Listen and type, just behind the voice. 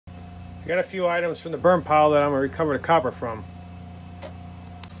I got a few items from the burn pile that I'm going to recover the copper from.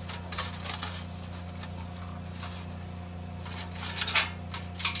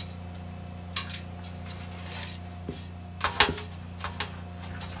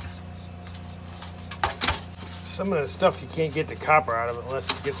 Some of the stuff you can't get the copper out of it unless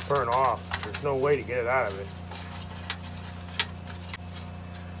it gets burned off. There's no way to get it out of it.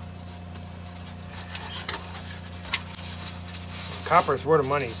 Copper's where the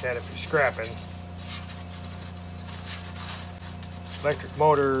money's at if you're scrapping. Electric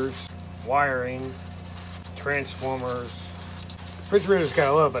motors, wiring, transformers. Refrigerator's got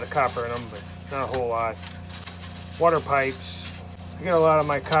a little bit of copper in them, but not a whole lot. Water pipes. I get a lot of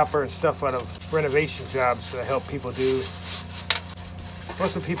my copper and stuff out of renovation jobs that I help people do.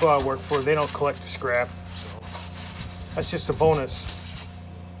 Most of the people I work for, they don't collect the scrap, so that's just a bonus.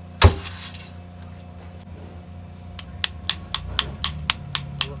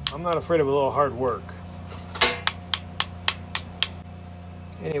 I'm not afraid of a little hard work.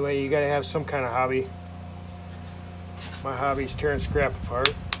 Anyway, you gotta have some kind of hobby. My hobby is tearing scrap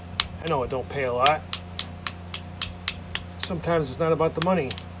apart. I know it don't pay a lot. Sometimes it's not about the money.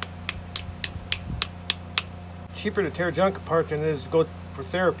 Cheaper to tear junk apart than it is to go for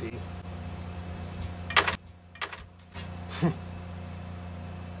therapy.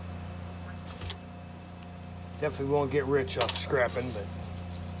 Definitely won't get rich off scrapping, but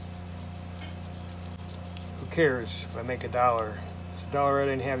who cares if I make $1? It's $1 I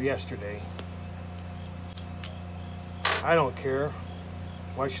didn't have yesterday. I don't care.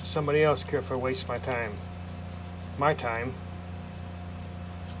 Why should somebody else care if I waste my time? My time.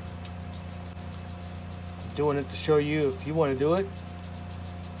 I'm doing it to show you if you want to do it,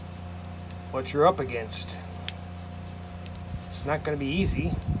 what you're up against. It's not going to be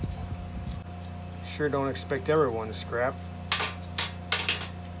easy. Sure don't expect everyone to scrap.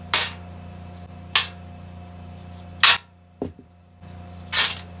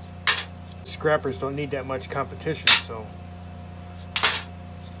 Scrappers don't need that much competition, so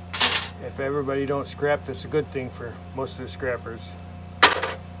if everybody don't scrap, that's a good thing for most of the scrappers.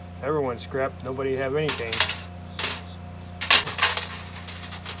 Everyone scrapped, nobody have anything.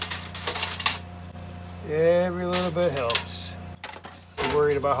 Every little bit helps. You're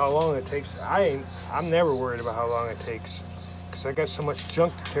worried about how long it takes. I'm never worried about how long it takes, because I got so much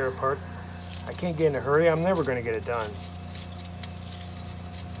junk to tear apart. I can't get in a hurry. I'm never going to get it done.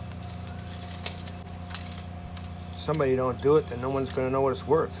 If somebody don't do it, then no one's going to know what it's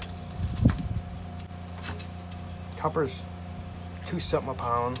worth. Copper's $2 something a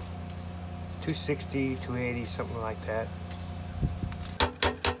pound, $2.60, $2.80, something like that.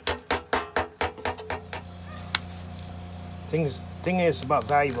 Thing is about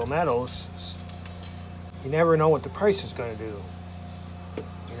valuable metals, you never know what the price is going to do.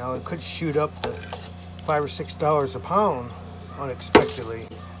 You know, it could shoot up to $5 or $6 a pound unexpectedly.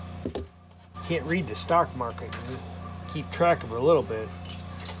 You can't read the stock market. You keep track of it a little bit.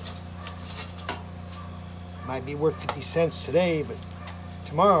 Might be worth 50 cents today, but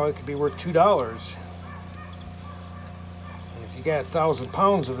tomorrow it could be worth $2. And if you got 1,000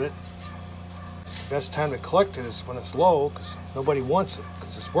 pounds of it, the best time to collect it is when it's low, because nobody wants it,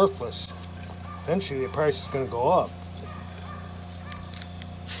 because it's worthless. Eventually the price is going to go up.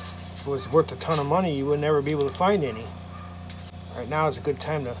 If it was worth a ton of money, you would never be able to find any. Right now is a good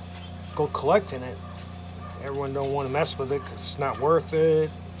time to go collecting it. Everyone don't want to mess with it because it's not worth it.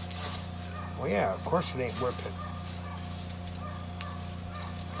 Well, yeah, of course it ain't worth it.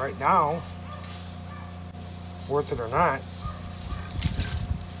 Right now, worth it or not,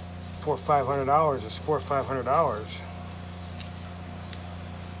 $400 or $500 is $400 or $500.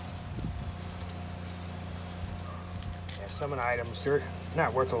 Yeah, some of the items, they're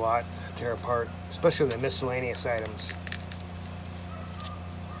not worth a lot to tear apart, especially the miscellaneous items.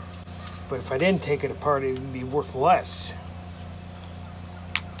 But if I didn't take it apart, it would be worth less.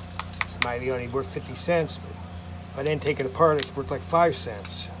 It might be only worth 50 cents, but if I didn't take it apart, it's worth like 5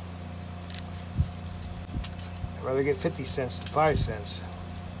 cents. I'd rather get 50 cents than 5 cents.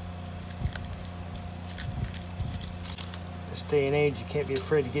 This day and age, you can't be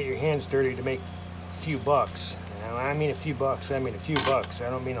afraid to get your hands dirty to make a few bucks. And when I mean a few bucks, I mean a few bucks. I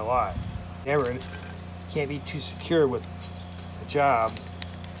don't mean a lot. Never, can't be too secure with a job.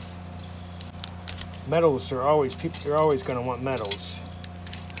 Metals are always, people are always going to want metals.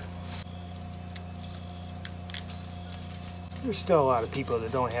 There's still a lot of people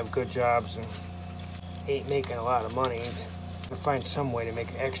that don't have good jobs and ain't making a lot of money. To find some way to make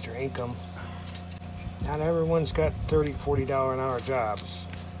extra income. Not everyone's got $30, $40 an hour jobs.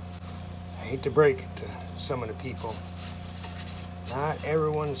 I hate to break it to some of the people. Not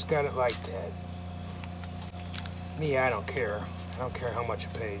everyone's got it like that. Me, I don't care. I don't care how much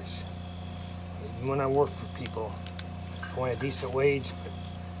it pays. When I work for people, I want a decent wage, but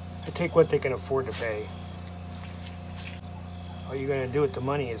I take what they can afford to pay. All you're going to do with the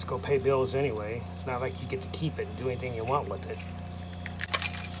money is go pay bills anyway. It's not like you get to keep it and do anything you want with it.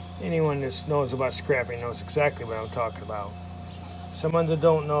 Anyone that knows about scrapping knows exactly what I'm talking about. Someone that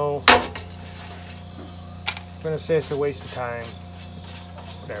don't know, I'm going to say it's a waste of time.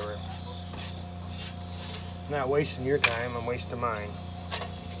 Whatever. I'm not wasting your time, I'm wasting mine.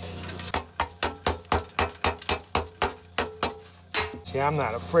 See, I'm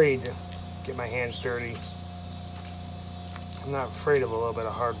not afraid to get my hands dirty. I'm not afraid of a little bit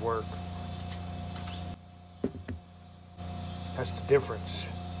of hard work. That's the difference.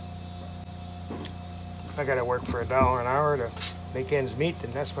 If I gotta work for $1 an hour to make ends meet,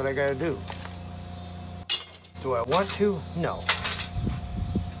 then that's what I gotta do. Do I want to? No.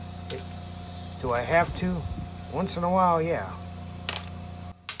 Do I have to? Once in a while, yeah.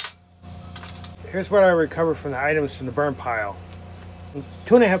 Here's what I recovered from the items from the burn pile.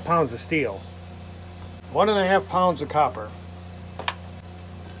 2.5 pounds of steel. 1.5 pounds of copper.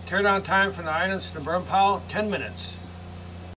 Tear down time from the items from the burn pile, 10 minutes.